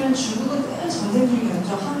 아직은 중국은 늘 전쟁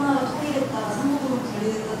중이었죠. 하나로 통일했다가 삼국으로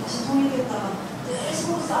분리됐다 다시 통일됐다가 늘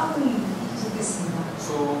서로 싸우는 일이 계속됐습니다.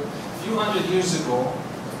 So, a few hundred years ago,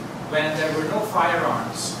 when there were no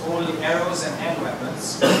firearms, only arrows and hand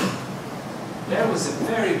weapons, there was a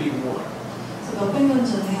very big war. 몇백 년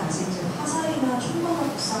전에 아직 화살이나 총만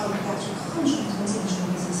갖고 싸울 때 아주 큰 전쟁이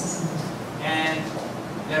중국에서 있었습니다. And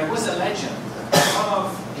there was a legend that one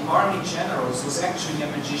of the army generals was actually a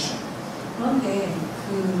magician. 그런데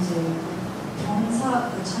병사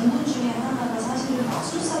장군 중에 하나가 사실은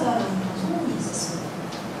마술사다라는 소문이 있었어요.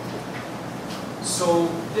 So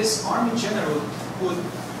this army general would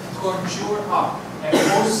conjure up a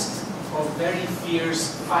host of very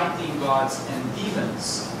fierce fighting gods and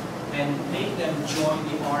demons and make them join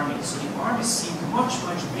the army. So the army seemed much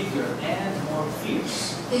bigger and more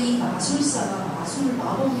fierce. 이 마술사가 마술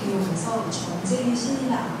마법을 이용해서 전쟁의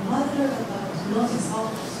신이나 악마들을 갖다가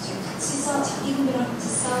불러내서 같이 자기들이랑 같이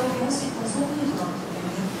싸우게 할 수 있다는 소문이 들었기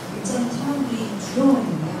때문에 굉장히 사람들이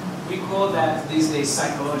두려워했는데요. We call that these days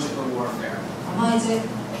psychological warfare. 아마 이제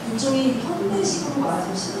일종의 현대식으로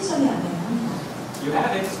말하자면 심리전이 아니라 합니다. You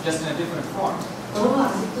have it just in a different form. 여러분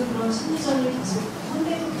아직도 그런 심리전이 계속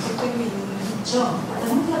현대로 계속되고 있죠. 약간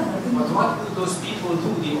형태가 다른 But 거죠. what do those people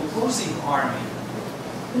do? The opposing army.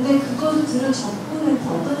 근데 그것을 들은 적군한테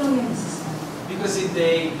어떤 영향이 있었어요? Because if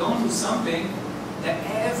they don't do something, then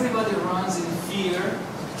everybody runs in fear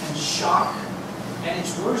and shock, and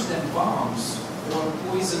it's worse than bombs or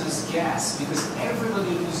poisonous gas, because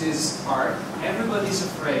everybody loses heart, everybody's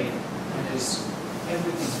afraid, and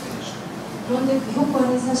everything's finished. 그런데 그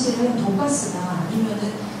효과는 사실은 돈가스나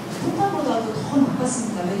아니면은 폭탄보다도 더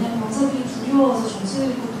나빴습니다. 왜냐하면 병사들이 두려워서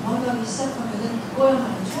정신을 잃고 도망가기 시작하면은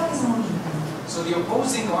그거야말로 최악의 상황이니까. So the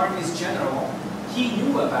opposing army's general, he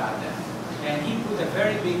knew about them, and he put a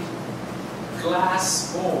very big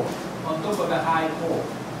glass bowl on top of a high pole.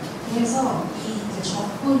 그래서 이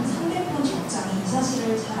적군 상대편 적장이 이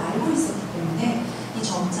사실을 잘 알고 있었기 때문에 이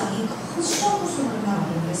적장이 큰 수정구슬을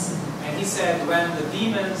마련을 했습니다. And he said, when the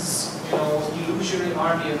demons, illusory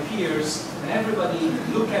army appears, and everybody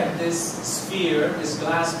look at this sphere, this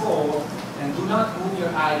glass bowl, and do not move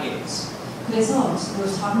your eye gaze. 그래서 그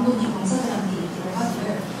장군이 병사들한테 얘기를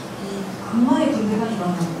하기를 이 악마의 군대가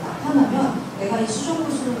나타나면 내가 이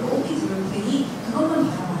수정구슬을 높이 들을 테니 그것만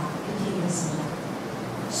바라봐 이렇게 얘기를 했습니다.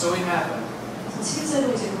 So it happened.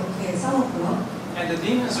 실제로 이제 그렇게 싸웠고요. And the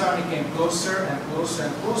demons army came closer and closer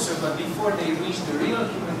and closer, but before they reached the real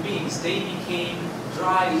human beings, they became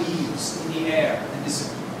dry leaves in the air and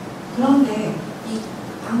disappeared. 그런데 이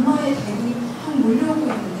악마의 대군이 확 몰려오고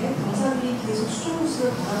있는데 병사들이 계속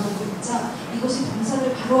수정구슬을 바라보고 있자 이것이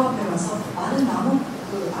병사들 바로 앞에 와서 많은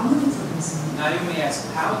나무들이 들어있습니다. Now you may ask,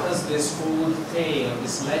 how does this old tale,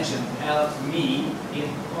 this legend, help me in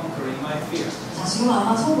conquering my fear? 자, 지금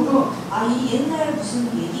아마 속으로 이 옛날 무슨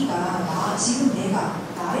얘기가 지금 내가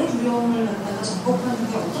나의 두려움을 갖다가 정복하는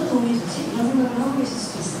게 어떤 도움이 되지? 이런 생각을 하고 계실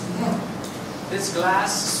수도 있을 텐데요. This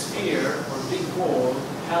glass sphere or big ball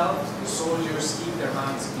helped the soldiers keep their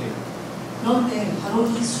minds clear. 그런데 바로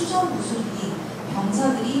이 수정 구슬이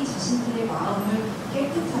병사들이 자신들의 마음을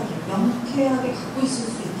깨끗하게 명쾌하게 갖고 있을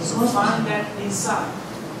수 있게 So find that inside.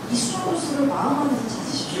 이 수정 구슬을 마음 안에서 You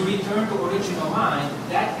찾으십시오. return to original mind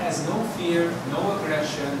that has no fear, no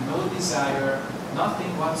aggression, no desire,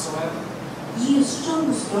 nothing whatsoever. 이 수정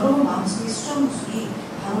구슬, 여러분 마음속의 수정 구슬이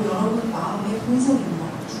바로 여러분 마음의 본성입니다.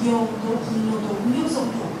 두려움도 분노도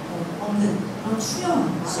공격성도 없는 그런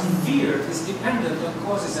투명한 So 마음입니다. fear is dependent on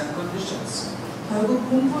causes and conditions. 결국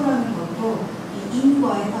공포라는 것도 이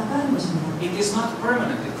인과에 따르는 것입니다. It is not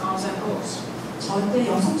permanent, it comes and goes. 절대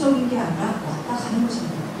영속적인 게 아니라 왔다 가는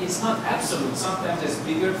것입니다. It's not absolute. Sometimes there's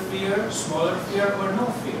bigger fear, smaller fear, or no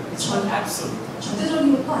fear. It's not absolute.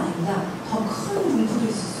 절대적인 것도 아닙니다. 더 큰 공포도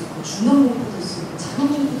있을 수 있고 중간 공포도 있을 수 있고 작은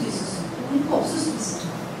공포도 있을 수 있고 공포가 없을 수도 있습니다.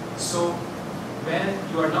 So when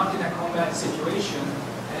you are not in a combat situation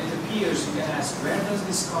and it appears, you can ask, where does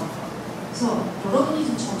this come from? 그래서 여러분이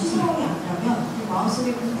지금 전투 상황이 아니라면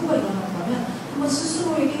마음속에 공포가 일어난다면 한번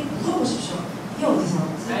스스로에게 물어보십시오. 이게 어디서?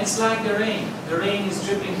 And it's like the rain. The rain is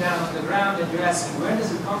dripping down on the ground and you're asking, where does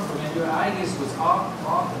it come from? And your eye gaze goes up,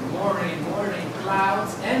 and more rain,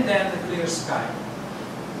 clouds, and then the clear sky.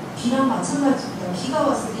 비랑 마찬가지입니다. 비가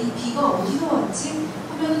왔을 때 이 비가 어디서 왔지?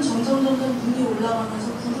 하면은 점점 눈이 올라가면서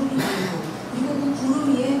구름이 보이고 그리고 그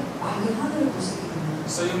구름 위에 맑은 하늘을 보시게 됩니다.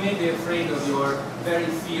 So you may be afraid of your very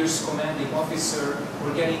fierce commanding officer,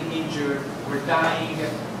 or getting injured, or dying,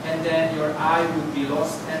 and then your eye would be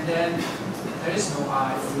lost, and then there is no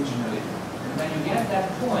eye originally. And when you get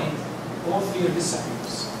that point, all fear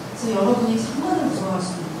disappears. 그래서 여러분이 상관을 무서워할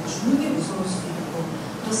수도 있고 죽는 게 무서울 수도 있고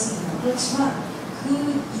그렇습니다. 그렇지만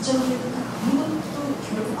그 이전에 아무것도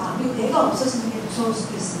결국 그리고 내가 없어지는 게 무서울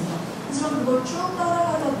수도 있습니다. 하지만 그걸 쭉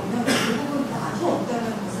따라가다 보면 결국은 나도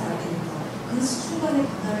없다는 것을 알게 됩니다. 그 순간에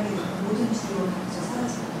가난하게 되는 모든 두려움이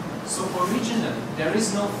사라집니다. So originally, there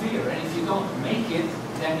is no fear, and if you don't make it,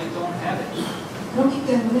 then you don't have it. 그렇기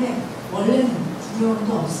때문에 원래는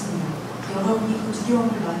두려움도 없습니다. 여러분이 그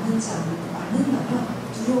두려움을 만든다면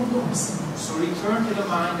두려움도 없습니다. So return to the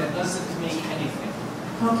mind that doesn't make anything.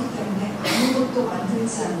 그렇기 때문에 아무것도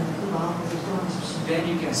만들지 않는 그 마음으로 돌아가십시오. Then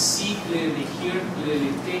you can see clearly, hear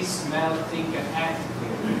clearly, taste, smell, think, and act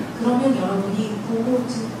clearly. 그러면 여러분이 보고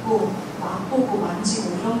듣고 맛보고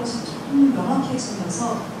만지고 이런 것이 좀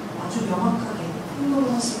명확해지면서 아주 명확하게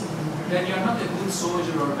행동을 할 수 있습니다. Then you are not a good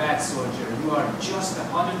soldier or a bad soldier. You are just 100%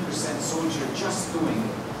 soldier, just doing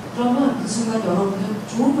it. 그러면 그 순간 여러분은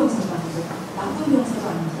좋은 병사도 아니고 나쁜 병사도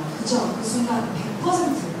아닙니다. 그저 그 순간 100%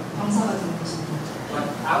 병사가 되는 것입니다. But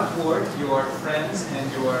outward, your friends and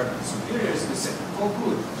your superiors will say, "Oh,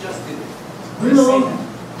 good, just did it." They'll say that.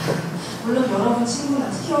 물론 여러분 친구나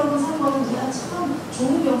특히 여러분 상관은 그냥 참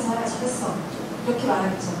좋은 병사야 잘했어 이렇게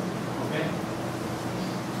말하겠죠. Okay.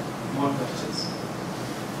 More questions.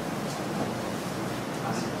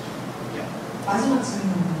 Yeah. 마지막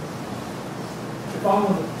질문. If I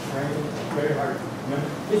was trying very hard,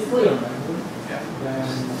 physically or mentally, Yeah. then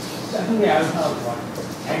definitely I would have like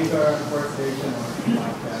anger, frustration, or something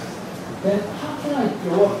like that. Then how can I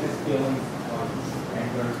throw up this feeling of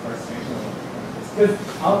anger, frustration, or because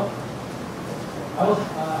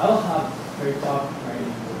I'll have very tough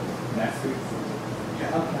training next week.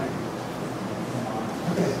 Yeah. How can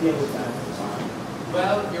I deal with that?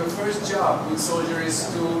 Well, your first job, good soldier, is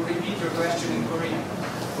to repeat your question in Korean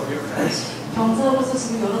for your friends. 병사로서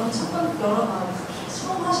지금 여러분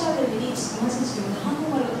처음 하셔야 될 일이 지금 하신 질문을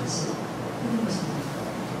한국말로 다시 하는 것입니다.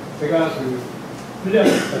 제가 그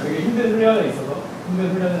되게 힘든 훈련에 있어서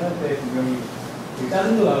힘든 훈련을 할 때 분명히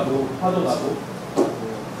짜증도 나고 화도 나고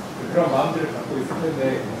그런 마음들을 갖고 있을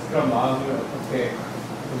텐데 그런 마음을 어떻게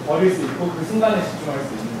버릴 수 있고 그 순간에 집중할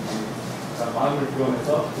수 있는지 마음을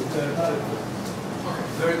비워내서 목표를 하고. Okay,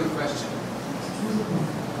 very good question.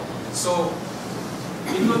 So,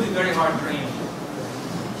 it will be very hard training.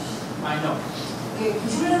 I know. 그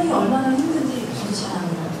훈련이 얼마나 힘든지 저도 잘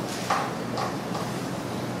압니다.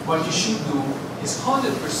 What you should do is 100%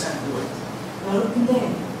 do it. 여러분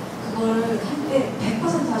근데 그거를 할 때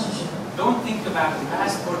 100% 하십시오. Don't think about the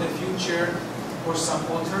past or the future or some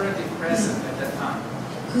alternative present at that time.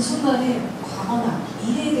 그 순간에 과거나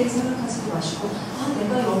미래에 대해 생각하지 마시고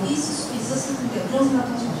내가 여기 있을 수도 있었을 텐데 그런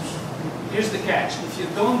생각하지 마십시오. Here's the catch. If you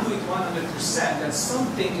don't do it 100%, then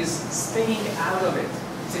something is staying out of it.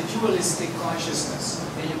 It's a dualistic consciousness,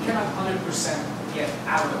 and you cannot 100% get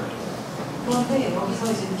out of it. 그런데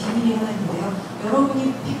여기서 이제 비밀이 하나 있는데요.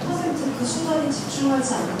 여러분이 100% 그 순간에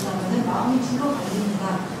집중하지 않는다면 마음이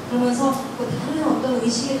둘러갈립니다. 그러면서 그 다른 어떤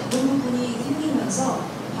의식의 다른 부분이 생기면서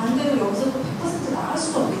반대로 여기서 또 100% 나갈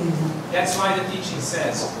수가 없게 됩니다. That's why the teaching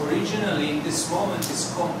says, originally this moment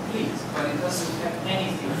is complete, but it doesn't have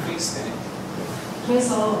anything fixed in it.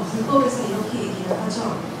 그래서 불법에서 이렇게 얘기를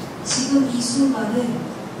하죠. 지금 이 순간은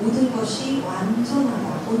모든 것이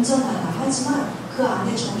완전하다, 온전하다. 하지만 그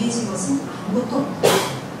안에 정해진 것은 아무것도 없다.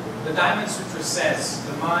 The Diamond Sutra says,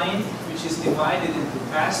 the mind which is divided into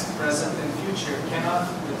past, present, and future cannot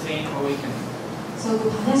attain awakening. 그래서 그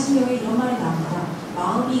반야신경에 이런 말이 나옵니다.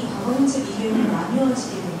 마음이 과거, 현재, 미래로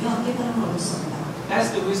나뉘어지게 되면 깨달음을 얻을 수 없다.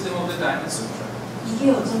 That's the wisdom of the Diamond Sutra.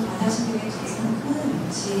 이게 어떤 반야신경의 가장 큰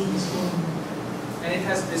지혜이죠. And it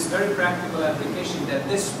has this very practical application that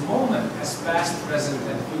this moment has past, present,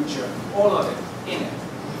 and future, all of it, in it.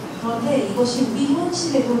 그런데 이것이 우리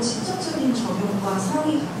현실에도 직접적인 적용과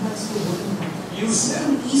사용이 가능할지도 모릅니다.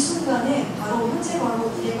 지금 이 순간에 바로 현재,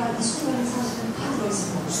 과거, 미래가 이 순간에 사실은 다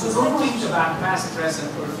들어있습니다. So don't think about past,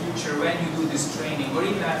 present, or future when you do this training, or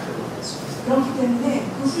even afterwards. 그렇기 때문에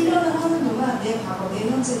그 훈련을 하는 동안 내 과거, 내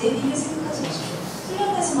현재, 내 미래 생각하지 마십시오.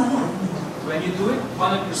 훈련에서만이 아닙니다. When you do it,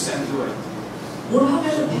 100% do it. 뭘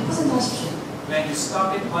하면 100% 하십시오. When you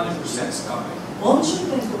stop it, 100% stop it. 멈출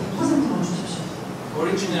때도 100% 멈추십시오.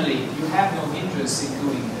 Originally, you have no interest in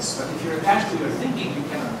doing this, but if you're attached to your thinking, you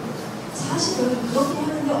cannot do it. 사실은 그렇게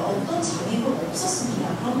하는데 어떤 장애도 없었습니다.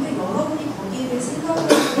 그런데 여러분이 거기에 대해 생각을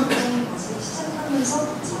가지기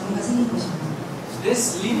시작하면서 장애가 생긴 것입니다.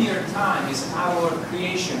 This linear time is our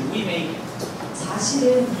creation. We make it.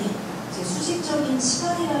 사실은 이 수직적인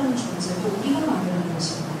시간이라는 존재도 우리가 만드는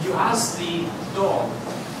것입니다. You ask the dog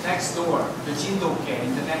next door, the jindoke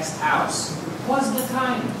in the next house, what's the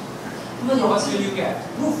time? What will you get?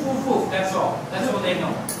 Woof, woof, woof. That's all. That's all they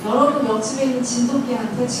know. 여러분 옆집에 있는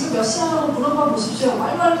진돗개한테 지금 몇 시냐고 물어봐 보십시오.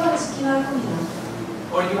 말발발 지키나 할 겁니다.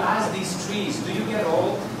 Or you ask these trees, do you get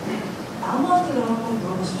old? 나무한테 그러면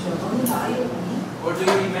Or do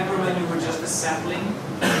you remember when you were just a sapling?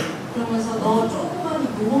 그러면서 너 조그만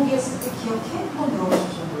묘목이었을 때 기억해? 한번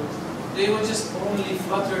물어보십시오. They would just only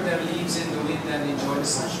flutter their leaves in the wind and enjoy the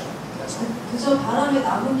sunshine. That's all. 그저 바람에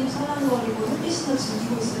나뭇잎 살랑거리고 햇빛이나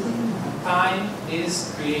즐기고 있을 뿐입니다. Time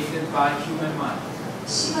is created by human mind.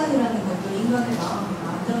 시간이라는 것도 인간의 마음을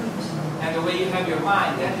만들어낸 것입니다. And the way you have your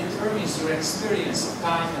mind, that determines your experience of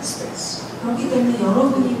time and space. 그렇기 때문에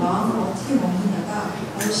여러분이 마음을 어떻게 먹느냐가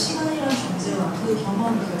바로 시간이라는 존재와 그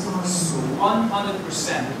경험을 결정하는 So 겁니다.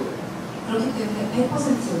 100% good. 그렇기 때문에 100%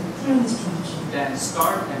 훈련을 집중하십시오. Then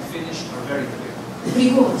start and finish are very clear.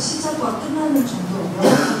 그리고 시작과 끝나는 정도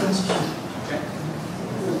명확하게 하십시오. Okay?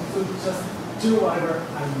 So just do whatever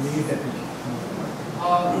I need at the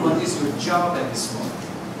What is your job at this moment?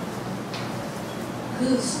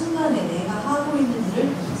 그 순간에 내가 하고 있는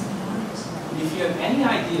일을 생각하는 것입니다. If you have any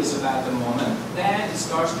ideas about the moment, then it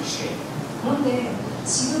starts to shape. 그런데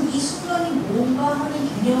지금 이 순간이 뭔가 하는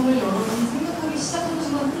개념을 여러분이 생각하기 시작하는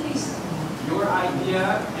순간 흔들리기 시작합니다. Your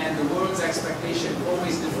idea and the world's expectation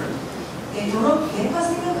always different. 내가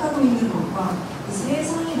생각하고 있는 것과 그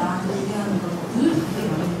세상이 나한테 기대하는 것과 늘 다르게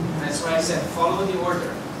말입니다. That's why I said follow the order.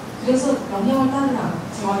 그래서 명령을 따르라.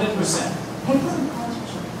 100%. 100%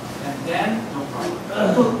 하십시오. And then, no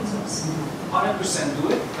problem. 또 문제 없습니다. 100%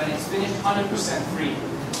 do it. When it's finished, 100% free.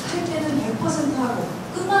 할 때는 100% 하고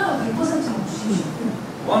끝나면 100% 멈추십시오.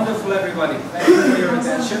 Wonderful, everybody. Thank you for your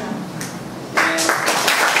attention.